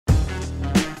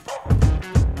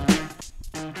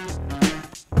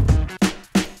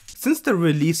since the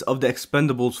release of the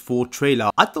Expendables 4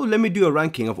 trailer, I thought let me do a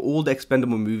ranking of all the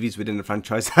Expendable movies within the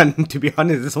franchise, and to be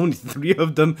honest, there's only 3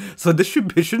 of them, so this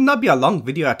should not be a long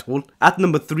video at all. At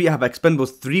number 3, I have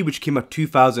Expendables 3, which came out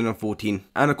 2014,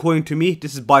 and according to me,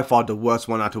 this is by far the worst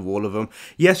one out of all of them.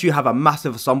 Yes, you have a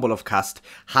massive ensemble of cast,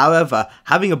 however,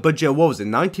 having a budget of, what was it,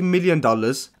 $90 million,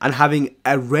 and having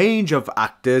a range of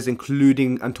actors,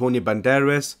 including Antonio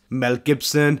Banderas, Mel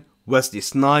Gibson, Wesley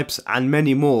Snipes, and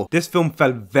many more. This film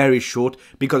fell very short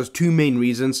because of 2 main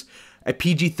reasons: a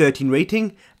PG-13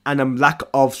 rating and a lack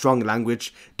of strong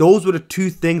language. Those were the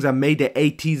 2 things that made the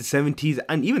 80s, 70s,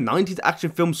 and even 90s action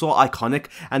film so iconic,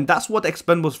 and that's what the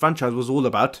Expendables franchise was all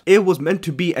about. It was meant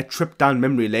to be a trip down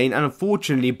memory lane, and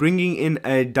unfortunately bringing in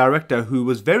a director who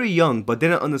was very young but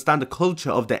didn't understand the culture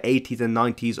of the 80s and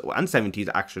 90s and 70s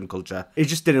action culture, it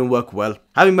just didn't work well.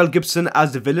 Having Mel Gibson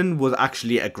as the villain was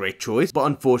actually a great choice, but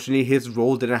unfortunately his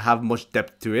role didn't have much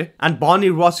depth to it. And Barney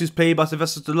Ross, who's played by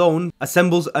Sylvester Stallone,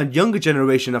 assembles a younger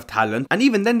generation of talent, and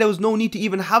even then there was no need to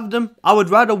even have them. I would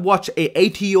rather watch a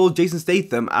 80-year-old Jason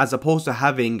Statham as opposed to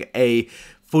having a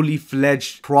fully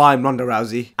fledged prime Ronda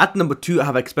Rousey. At number 2, I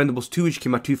have Expendables 2, which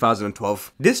came out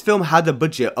 2012. This film had a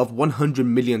budget of $100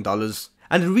 million.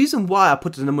 And the reason why I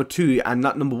put it at number 2 and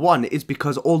not number 1 is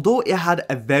because although it had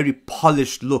a very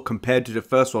polished look compared to the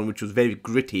first one, which was very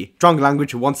gritty, strong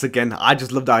language, once again, I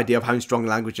just love the idea of having strong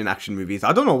language in action movies.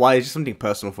 I don't know why, it's just something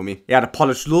personal for me. It had a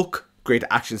polished look, great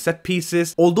action set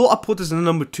pieces. Although I put this in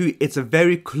number 2, it's a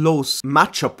very close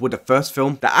matchup with the first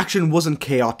film. The action wasn't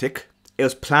chaotic, it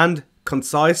was planned,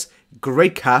 concise,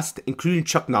 great cast, including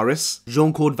Chuck Norris,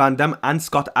 Jean-Claude Van Damme, and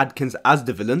Scott Adkins as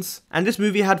the villains. And this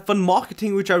movie had fun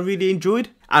marketing, which I really enjoyed.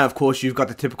 And of course, you've got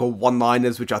the typical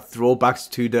one-liners, which are throwbacks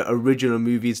to the original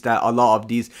movies that a lot of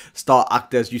these star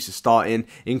actors used to star in,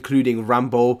 including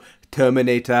Rambo,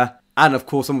 Terminator, and of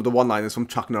course some of the one-liners from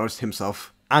Chuck Norris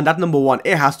himself. And at number 1,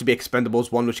 it has to be Expendables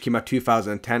 1, which came out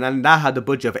 2010, and that had a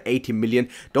budget of $80 million.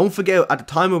 Don't forget, at the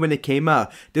time of when it came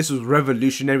out, this was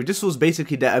revolutionary. This was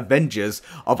basically the Avengers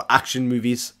of action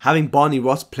movies. Having Barney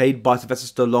Ross, played by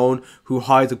Sylvester Stallone, who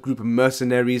hires a group of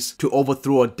mercenaries to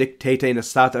overthrow a dictator in a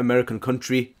South American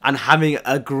country, and having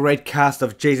a great cast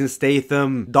of Jason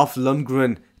Statham, Dolph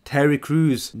Lundgren, Terry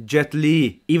Crews, Jet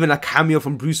Li, even a cameo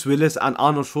from Bruce Willis and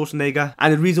Arnold Schwarzenegger.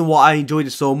 And the reason why I enjoyed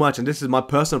it so much, and this is my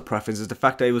personal preference, is the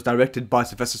fact that it was directed by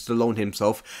Sylvester Stallone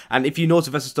himself. And if you know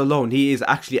Sylvester Stallone, he is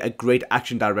actually a great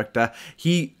action director.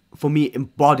 He, for me,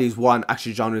 embodies what an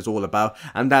action genre is all about,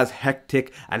 and that's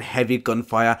hectic and heavy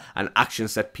gunfire and action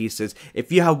set pieces. If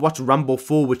you have watched Rambo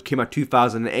 4, which came out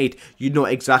 2008, you know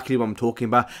exactly what I'm talking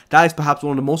about. That is perhaps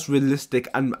one of the most realistic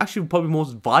and actually probably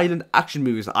most violent action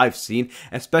movies I've seen,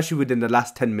 especially within the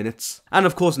last 10 minutes. And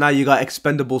of course, now you got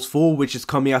Expendables 4, which is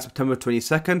coming out September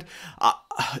 22nd.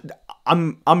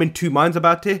 I'm in 2 minds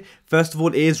about it. First of all,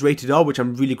 it is rated R, which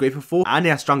I'm really grateful for, and it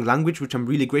has strong language, which I'm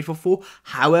really grateful for.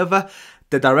 However,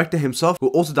 the director himself, who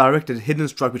also directed Hidden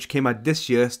Strike, which came out this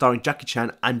year, starring Jackie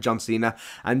Chan and John Cena,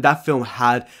 and that film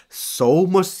had so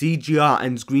much CGI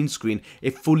and green screen,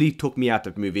 it fully took me out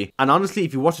of the movie. And honestly,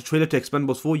 if you watch the trailer to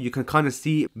Expendables 4, you can kind of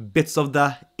see bits of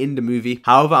that in the movie.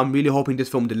 However, I'm really hoping this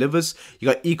film delivers. You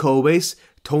got Iko Uwais,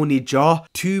 Tony Jaa,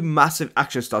 2 massive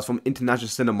action stars from international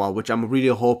cinema, which I'm really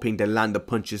hoping they land the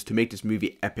punches to make this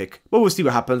movie epic. But we'll see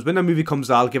what happens. When that movie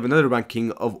comes out, I'll give another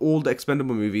ranking of all the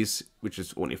Expendable movies, which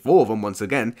is only 4 of them once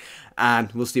again,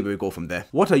 and we'll see where we go from there.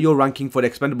 What are your ranking for the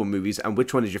Expendable movies, and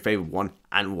which one is your favourite one,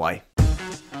 and why?